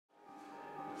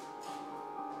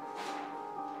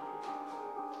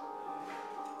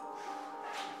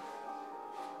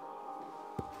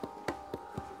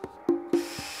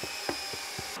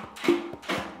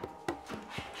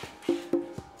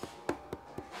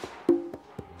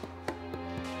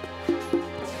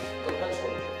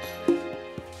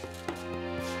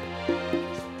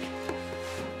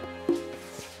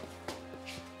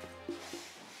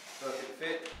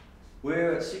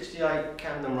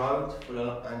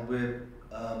Road and we're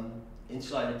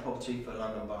insulating a property for the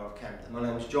London Borough of Camden. My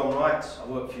name is John Wright, I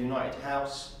work for United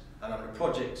House and I'm the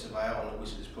project surveyor on the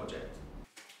WHISCERS project.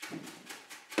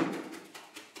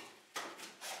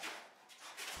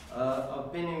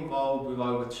 I've been involved with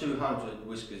over 200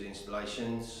 WHISCERS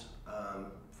installations,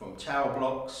 from tower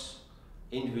blocks,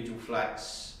 individual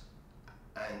flats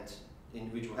and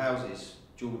individual houses,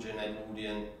 Georgian,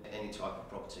 Edwardian, any type of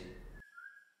property.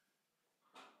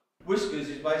 WHISCERS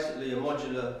is basically a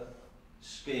modular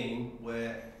scheme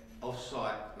where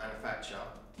off-site manufacture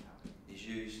is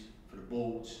used for the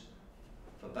boards,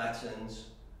 for battens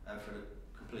and for the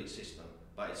complete system.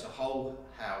 But it's a whole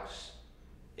house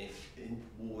in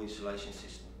wall insulation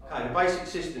system. Okay, the basic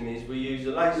system is we use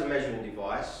a laser measuring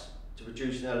device to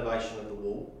produce an elevation of the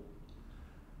wall.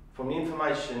 From the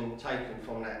information taken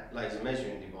from that laser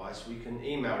measuring device, we can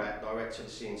email that direct to the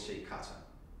CNC cutter.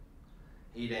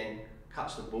 He then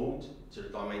cuts the board to the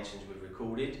dimensions we've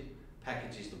recorded,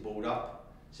 packages the board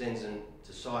up, sends them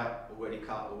to site, already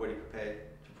cut, already prepared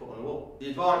to put on the wall. The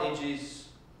advantages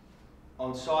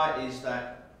on site is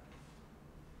that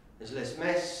there's less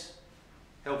mess,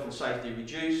 health and safety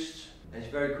reduced, and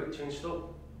it's very quick to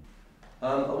install.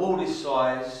 A wall this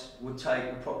size would take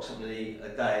approximately a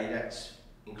day, that's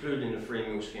including the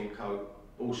 3mm skim coat,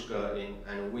 all skirting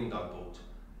and a window board.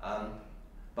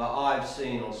 But I've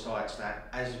seen on sites that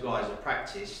as the guys have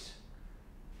practiced,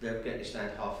 they'll get this down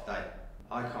to half a day.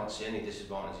 I can't see any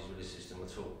disadvantages with this system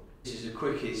at all. This is the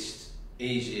quickest,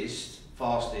 easiest,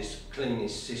 fastest,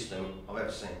 cleanest system I've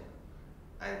ever seen.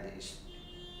 And it's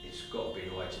got to be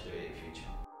the way to do it in the future.